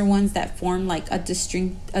 lesser ones that formed like a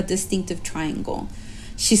distinctive triangle.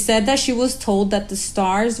 She said that she was told that the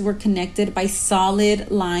stars were connected by solid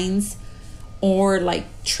lines or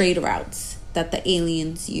like trade routes that the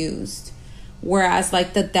aliens used, whereas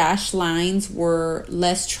like the dashed lines were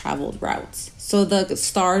less traveled routes. So the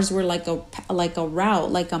stars were like a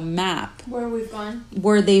route, like a map where we've gone,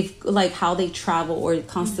 where they've like how they travel, or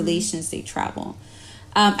constellations they travel.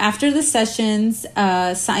 After the sessions,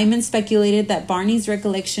 Simon speculated that Barney's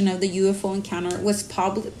recollection of the UFO encounter was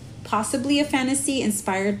possibly a fantasy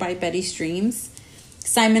inspired by Betty's dreams.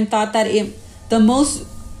 Simon thought that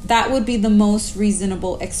that would be the most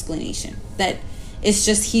reasonable explanation. That it's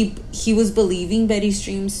just he was believing Betty's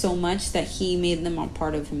dreams so much that he made them a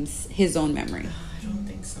part of his own memory. I don't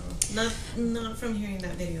think so. Not from hearing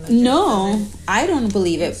that video. No, I don't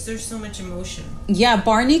believe it. There's so much emotion. Yeah,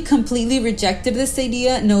 Barney completely rejected this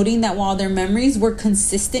idea, noting that while their memories were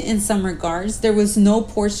consistent in some regards, there was no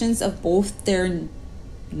portions of both their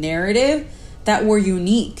narrative that were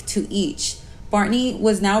unique to each. Barney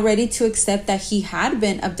was now ready to accept that he had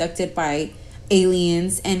been abducted by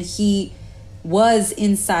aliens and he was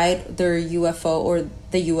inside their UFO or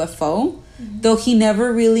the UFO, though he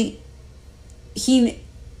never really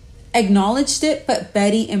acknowledged it, but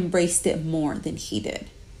Betty embraced it more than he did.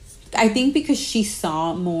 I think because she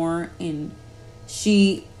saw more and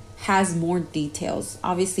she has more details.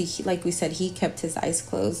 Obviously, like we said, he kept his eyes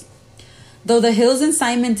closed. Though the Hills and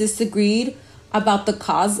Simon disagreed about the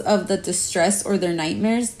cause of the distress or their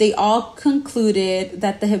nightmares, they all concluded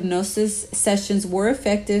that the hypnosis sessions were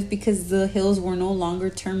effective because the Hills were no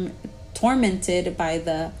longer tormented by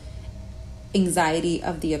the anxiety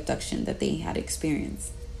of the abduction that they had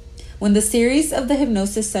experienced. When the series of the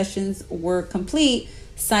hypnosis sessions were complete,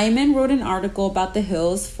 Simon wrote an article about the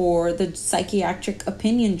Hills for the Psychiatric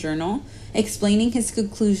Opinion Journal, explaining his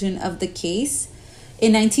conclusion of the case.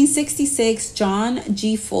 In 1966, John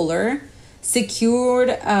G. Fuller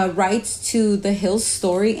secured rights to the Hills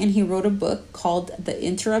story, and he wrote a book called The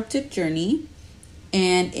Interrupted Journey.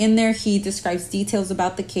 And in there, he describes details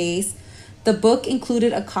about the case. The book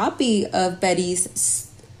included a copy of Betty's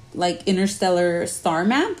interstellar star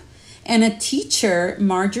map, and a teacher,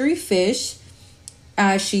 Marjorie Fish.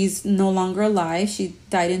 She's no longer alive. She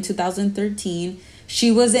died in 2013.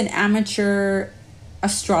 She was an amateur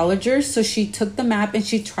astrologer, so she took the map and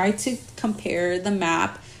she tried to compare the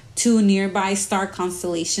map to nearby star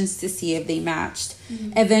constellations to see if they matched.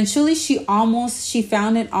 Mm-hmm. Eventually, she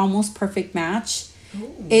found an almost perfect match.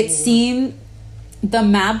 Ooh. It seemed the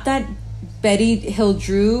map that Betty Hill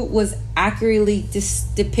drew was accurately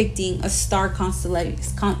depicting a star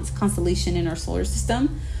constellation in our solar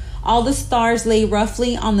system. All the stars lay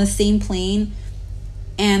roughly on the same plane,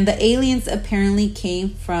 and the aliens apparently came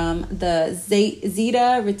from the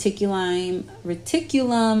Zeta Reticulum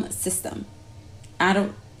system.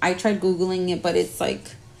 I tried Googling it, but it's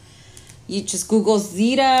like, you just Google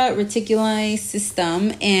Zeta Reticuli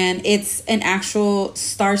system, and it's an actual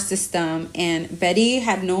star system. And Betty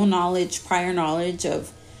had no prior knowledge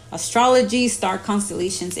of astrology, star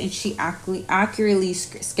constellations, and she accurately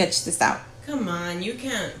sketched this out. Come on, you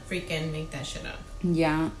can't freaking make that shit up.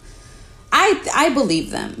 Yeah. I believe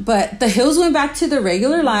them, but the Hills went back to their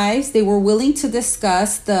regular lives. They were willing to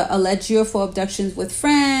discuss the alleged UFO abductions with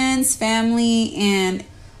friends, family, and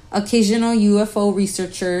occasional UFO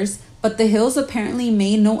researchers, but the Hills apparently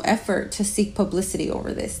made no effort to seek publicity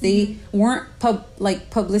over this. They weren't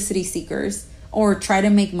publicity seekers or try to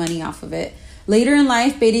make money off of it. Later in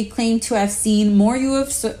life, Betty claimed to have seen more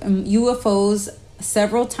UFOs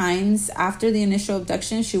several times. After the initial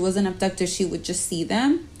abduction, she wasn't abducted, she would just see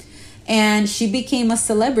them. And she became a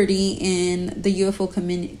celebrity in the UFO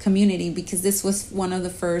community because this was one of the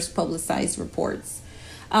first publicized reports.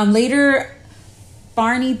 Later,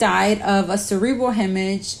 Barney died of a cerebral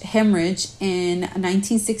hemorrhage in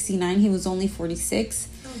 1969. He was only 46.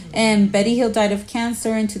 And Betty Hill died of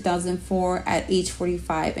cancer in 2004 at age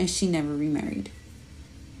 45, and she never remarried.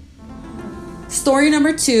 Story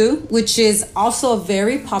number 2, which is also a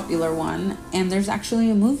very popular one, and there's actually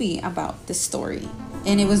a movie about this story,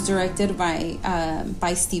 and it was directed by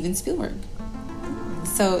Steven Spielberg.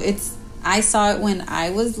 So I saw it when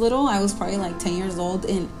I was little. I was probably like 10 years old,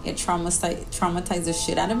 and it traumatized the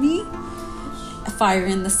shit out of me. Fire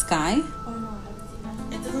in the Sky. Oh no, I haven't seen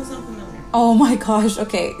that. It doesn't sound familiar. Oh my gosh.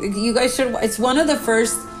 Okay, you guys should. It's one of the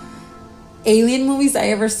first alien movies I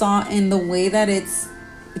ever saw, and the way that it's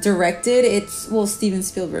directed, Steven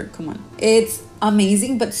Spielberg, come on. It's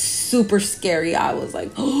amazing, but super scary. I was like,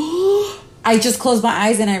 I just closed my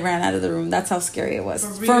eyes and I ran out of the room. That's how scary it was.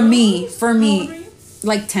 For me.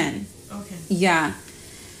 Like 10. Okay. Yeah.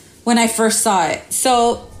 When I first saw it.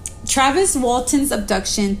 So, Travis Walton's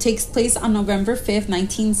abduction takes place on November 5th,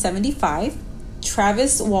 1975.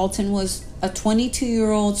 Travis Walton was a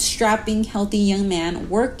 22-year-old strapping, healthy young man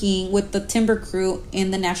working with the timber crew in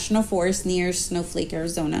the National Forest near Snowflake,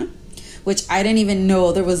 Arizona, which I didn't even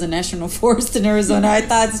know there was a National Forest in Arizona. I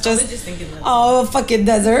thought it's just a fucking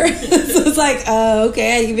desert. So it's like,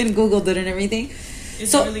 okay, I even Googled it and everything.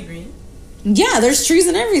 Is it really green? Yeah, there's trees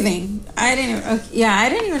and everything. I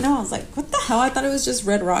didn't even know. I was like, what the hell? I thought it was just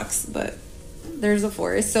red rocks, but there's a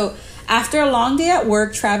forest. So after a long day at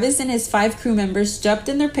work, Travis and his 5 crew members jumped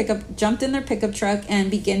in their pickup truck and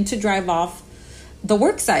began to drive off the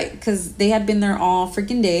work site because they had been there all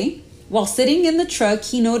freaking day. While sitting in the truck,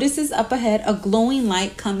 he notices up ahead a glowing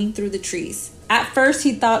light coming through the trees. At first,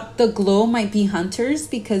 he thought the glow might be hunters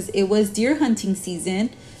because it was deer hunting season.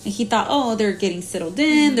 And he thought, they're getting settled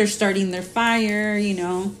in. They're starting their fire,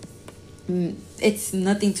 It's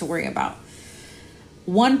nothing to worry about.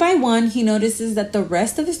 One by one, he notices that the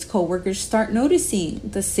rest of his coworkers start noticing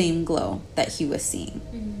the same glow that he was seeing.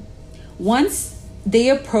 Mm-hmm. Once they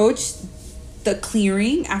approached the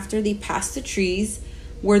clearing after they passed the trees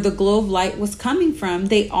where the glow of light was coming from,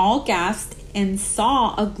 they all gasped and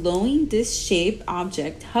saw a glowing disc-shaped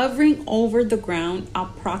object hovering over the ground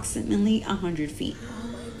approximately 100 feet. Oh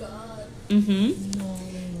my God. Mm-hmm. No.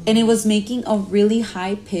 and it was making a really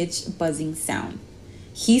high-pitched buzzing sound.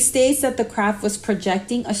 He states that the craft was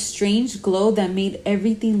projecting a strange glow that made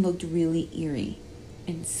everything look really eerie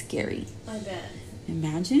and scary. I bet.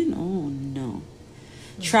 Imagine? Oh, no.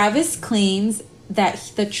 Travis claims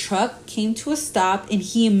that the truck came to a stop and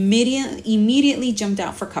he immediately jumped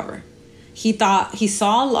out for cover. He thought he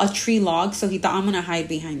saw a tree log, so he thought, I'm going to hide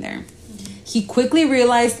behind there. He quickly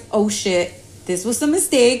realized, oh shit, this was a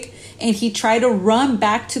mistake, and he tried to run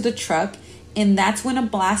back to the truck, and that's when a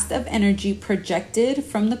blast of energy projected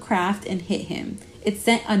from the craft and hit him. It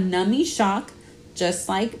sent a numbing shock, just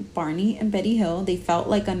like Barney and Betty Hill. They felt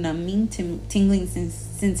like a numbing, tingling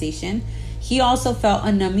sensation. He also felt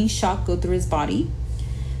a numbing shock go through his body.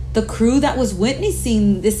 The crew that was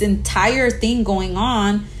witnessing this entire thing going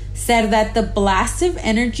on said that the blast of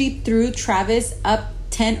energy threw Travis up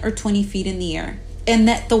 10 or 20 feet in the air. And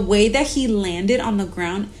that the way that he landed on the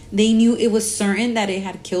ground, they knew it was certain that it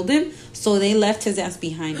had killed him. So they left his ass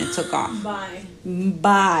behind and took off. Bye.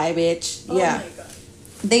 Bye, bitch. Oh yeah. my God.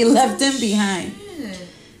 They left him behind.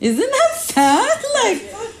 Isn't that sad?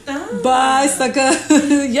 Like, bye, sucker.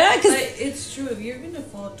 Yeah, because it's true. If you're gonna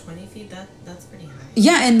fall 20 feet, that's pretty high.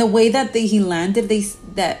 yeah, and the way that he landed,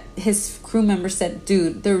 that his crew member said,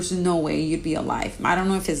 dude, there's no way you'd be alive. I don't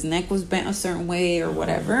know if his neck was bent a certain way or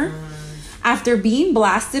whatever. After being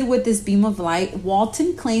blasted with this beam of light,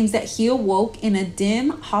 Walton claims that he awoke in a dim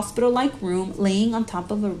hospital-like room laying on top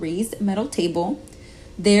of a raised metal table.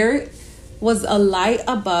 There was a light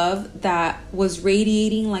above that was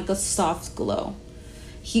radiating like a soft glow.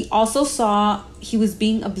 He also saw he was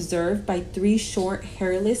being observed by 3 short,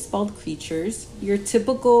 hairless, bald creatures. Your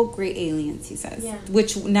typical gray aliens, he says. Yeah.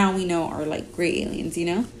 Which now we know are like gray aliens, you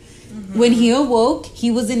know? Mm-hmm. When he awoke,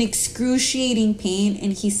 he was in excruciating pain,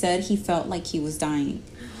 and he said he felt like he was dying.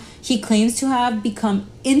 He claims to have become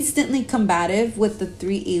instantly combative with the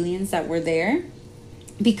 3 aliens that were there.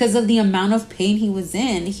 Because of the amount of pain he was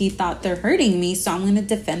in, he thought, they're hurting me, so I'm going to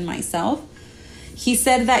defend myself. He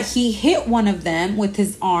said that he hit one of them with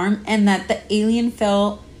his arm and that the alien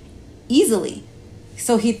fell easily.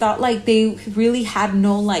 So he thought like they really had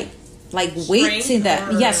no like weight to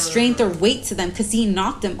them. Yeah, strength or weight to them, because he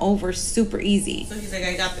knocked them over super easy. So he's like,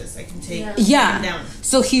 I got this. I can take him down.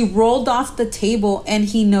 So he rolled off the table and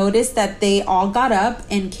he noticed that they all got up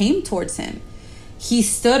and came towards him. He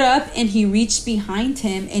stood up and he reached behind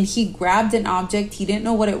him and he grabbed an object. He didn't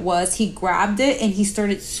know what it was. He grabbed it and he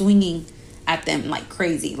started swinging at them like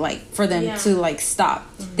crazy, like for them to like stop.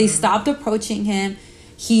 Mm-hmm. They stopped approaching him.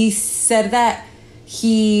 He said that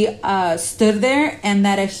he stood there and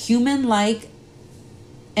that a human-like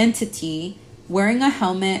entity wearing a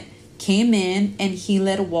helmet came in and he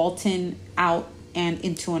led Walton out and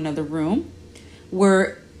into another room,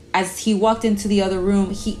 where as he walked into the other room,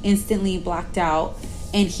 he instantly blacked out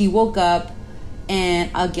and he woke up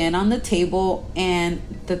and again on the table, and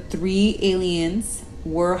the 3 aliens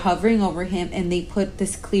were hovering over him and they put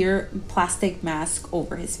this clear plastic mask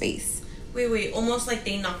over his face. Wait, almost like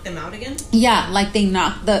they knocked them out again? Yeah, like they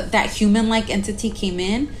knocked that human-like entity came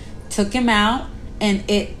in, took him out, and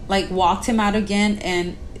it like walked him out again,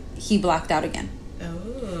 and he blacked out again.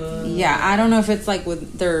 Oh. Yeah, I don't know if it's like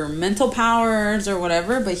with their mental powers or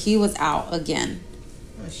whatever, but he was out again.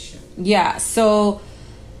 Oh shit. Yeah, so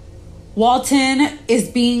Walton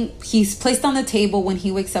he's placed on the table. When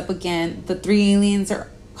he wakes up again, the 3 aliens are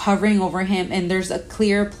hovering over him, and there's a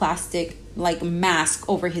clear plastic like mask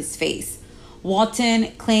over his face.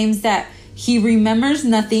 Walton claims that he remembers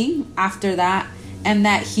nothing after that, and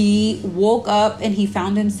that he woke up and he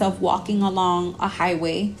found himself walking along a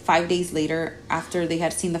highway 5 days later after they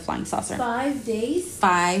had seen the flying saucer. 5 days?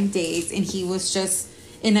 5 days. And he was just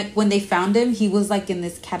when they found him, he was like in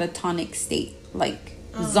this catatonic state, like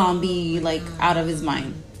zombie, like out of his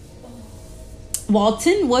mind.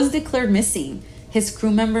 Walton was declared missing. His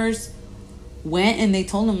crew members went and they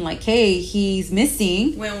told him like, hey, he's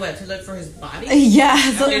missing. Went what, to look for his body? Yeah.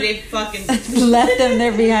 After they fucking left them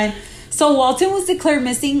there behind. So Walton was declared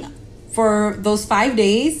missing for those 5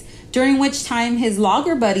 days, during which time his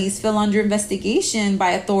logger buddies fell under investigation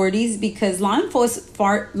by authorities because law enforcement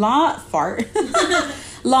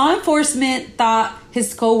thought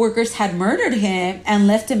his co-workers had murdered him and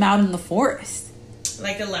left him out in the forest.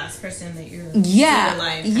 Like the last person that you're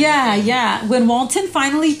alive. Yeah. When Walton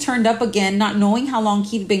finally turned up again, not knowing how long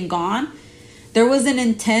he'd been gone, there was an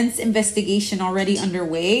intense investigation already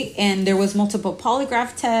underway, and there was multiple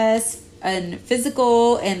polygraph tests and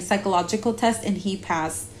physical and psychological tests, and he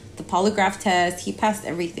passed the polygraph test. He passed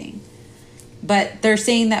everything. But they're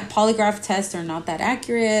saying that polygraph tests are not that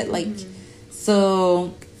accurate. Like,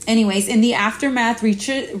 so Anyways, in the aftermath,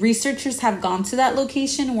 researchers have gone to that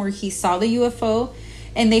location where he saw the UFO,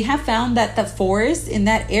 and they have found that the forest in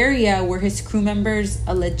that area where his crew members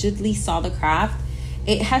allegedly saw the craft,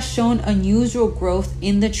 it has shown unusual growth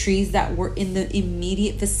in the trees that were in the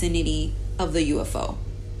immediate vicinity of the UFO.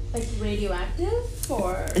 Like radioactive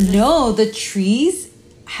or? No, the trees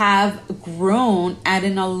have grown at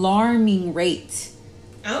an alarming rate.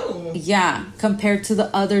 Oh. Yeah, compared to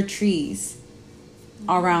the other trees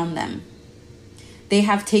around them. They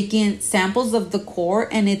have taken samples of the core,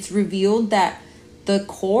 and it's revealed that the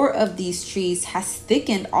core of these trees has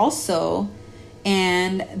thickened also,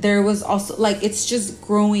 and there was also like it's just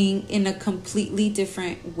growing in a completely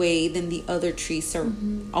different way than the other trees are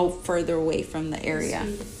out further away from the area.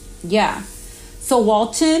 Yeah. So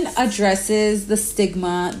Walton addresses the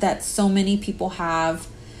stigma that so many people have.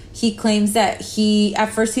 He claims that at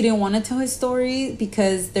first he didn't want to tell his story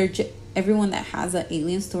because everyone that has an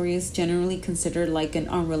alien story is generally considered like an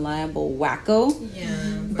unreliable wacko.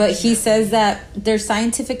 Yeah. But he says that there's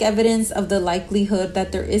scientific evidence of the likelihood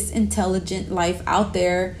that there is intelligent life out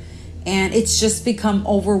there, and it's just become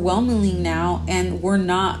overwhelming now, and we're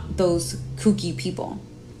not those kooky people,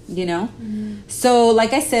 you know? So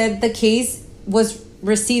like I said, the case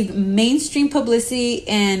received mainstream publicity,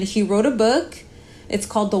 and he wrote a book. It's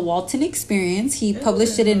called The Walton Experience. He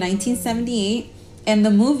published it in 1978, and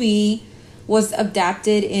the movie was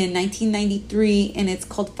adapted in 1993, and it's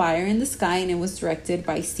called Fire in the Sky, and it was directed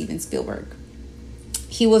by Steven Spielberg.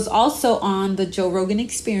 He was also on the Joe Rogan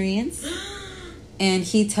Experience, and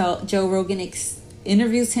Joe Rogan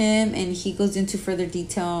interviews him, and he goes into further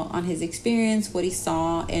detail on his experience, what he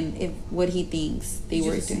saw, and what he thinks they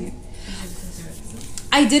were doing.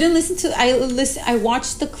 I didn't listen to. I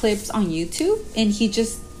watched the clips on YouTube, and he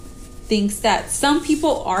just thinks that some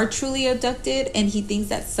people are truly abducted, and he thinks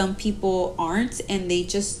that some people aren't, and they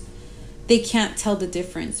can't tell the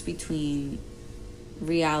difference between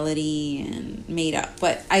reality and made up.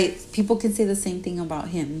 But people can say the same thing about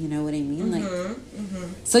him. You know what I mean?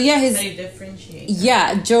 So yeah, They differentiate.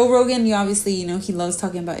 Yeah, Joe Rogan. You obviously he loves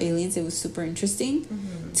talking about aliens. It was super interesting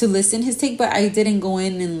to listen his take, but I didn't go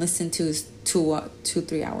in and listen to his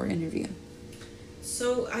 2-3 hour interview.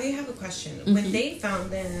 So I have a question. When they found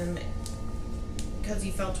them, because he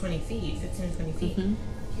fell 20 feet, 15 to 20 feet,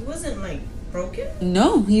 he wasn't like broken?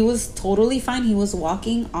 No, he was totally fine. He was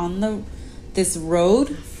walking on this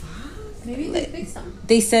road. Maybe they fixed them.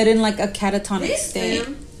 They said in like a catatonic state.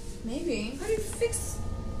 Maybe. How do you fix?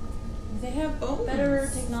 They have better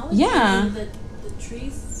technology. Yeah. The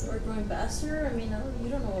trees are growing faster. I mean, you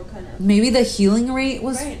don't know what kind of. Maybe the healing rate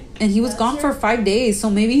was, and he was gone for 5 days, so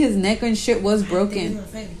maybe his neck and shit was broken.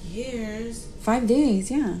 5 years. 5 days,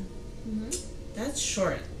 yeah. That's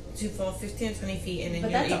short to fall 15 to 20 feet, and then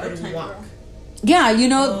But you're that's able our to time, walk. girl. Yeah,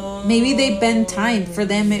 maybe they bend time for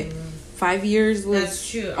them. 5 years was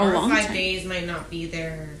That's true. a Our long 5 time. days might not be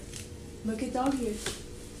there. Look at dog years.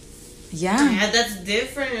 Yeah. Yeah, that's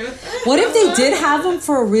different. What if they did have him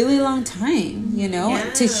for a really long time?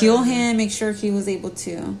 Yeah. To heal him, make sure he was able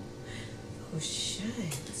to. Oh shit.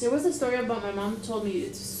 There was a story about my mom told me,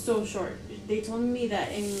 it's so short. They told me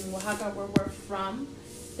that in Oaxaca, where we're from,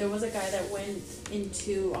 there was a guy that went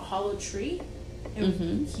into a hollow tree,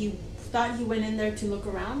 and he thought he went in there to look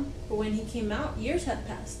around, but when he came out, years had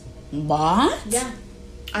passed. What? Yeah.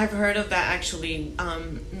 I've heard of that actually.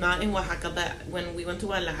 Not in Oaxaca, but when we went to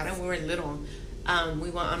Guadalajara, we were little. We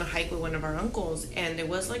went on a hike with one of our uncles, and there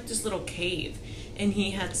was like this little cave, and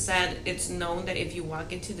he had said it's known that if you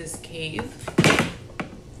walk into this cave,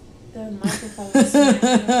 The microphone was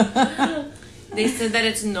smashing. they said that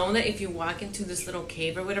it's known that if you walk into this little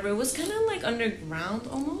cave or whatever, it was kind of like underground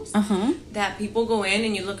almost. That people go in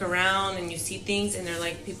and you look around and you see things, and they're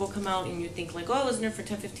like, people come out and you think like, oh, I was in there for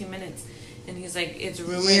 10-15 minutes. And he's like, it's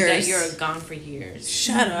rumored that you're gone for years.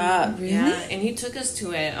 Shut up. Really? Yeah, and he took us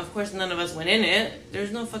to it. Of course, none of us went in it. There's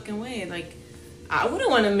no fucking way. Like, I wouldn't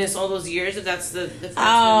want to miss all those years if that's the first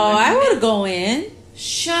I would go in.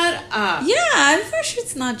 Shut up. Yeah, I'm pretty sure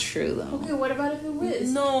it's not true though. Okay, what about if it was?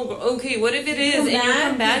 No, okay, what if it is? And you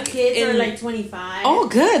come back the kids are and like 25. Oh,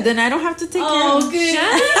 good. Then I don't have to take care of him. good. Shut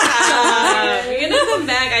up. You're gonna come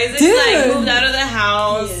back. Isaac's Dude. like moved out of the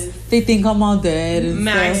house. Yes. They think I'm all dead. And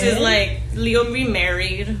Max stuff. is like, Leo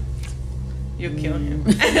remarried. You'll kill him.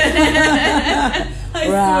 Right.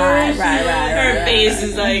 Her face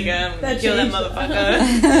is like, kill that changed.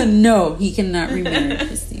 motherfucker. No, he cannot remarry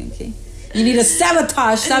Christy. Okay, you need to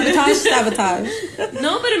sabotage. No,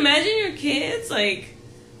 but imagine your kids like,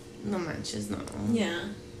 no manches, no. Yeah.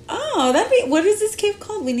 Oh, what is this cave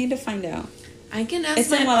called? We need to find out. I can ask It's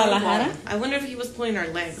in my Guadalajara? uncle. I wonder if he was pulling our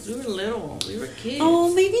legs. We were little. We were kids.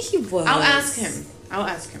 Oh, maybe he was. I'll ask him.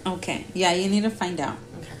 Okay. Yeah, you need to find out.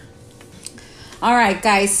 Okay. All right,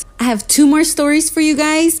 guys. I have 2 more stories for you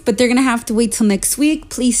guys, but they're going to have to wait till next week.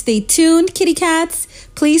 Please stay tuned, kitty cats.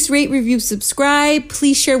 Please rate, review, subscribe.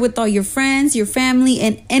 Please share with all your friends, your family,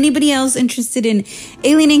 and anybody else interested in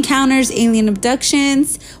alien encounters, alien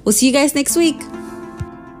abductions. We'll see you guys next week.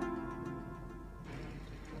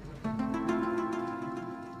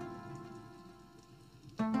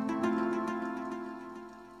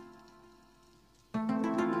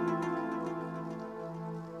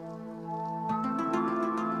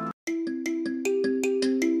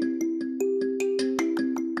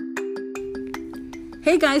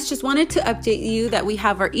 Hey guys, just wanted to update you that we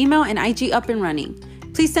have our email and IG up and running.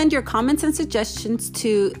 Please send your comments and suggestions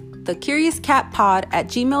to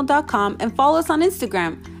thecuriouscatpod@gmail.com and follow us on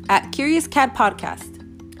Instagram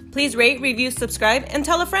 @CuriousCatPodcast. Please rate, review, subscribe, and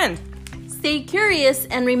tell a friend. Stay curious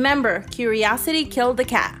and remember, curiosity killed the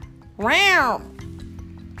cat. Wow.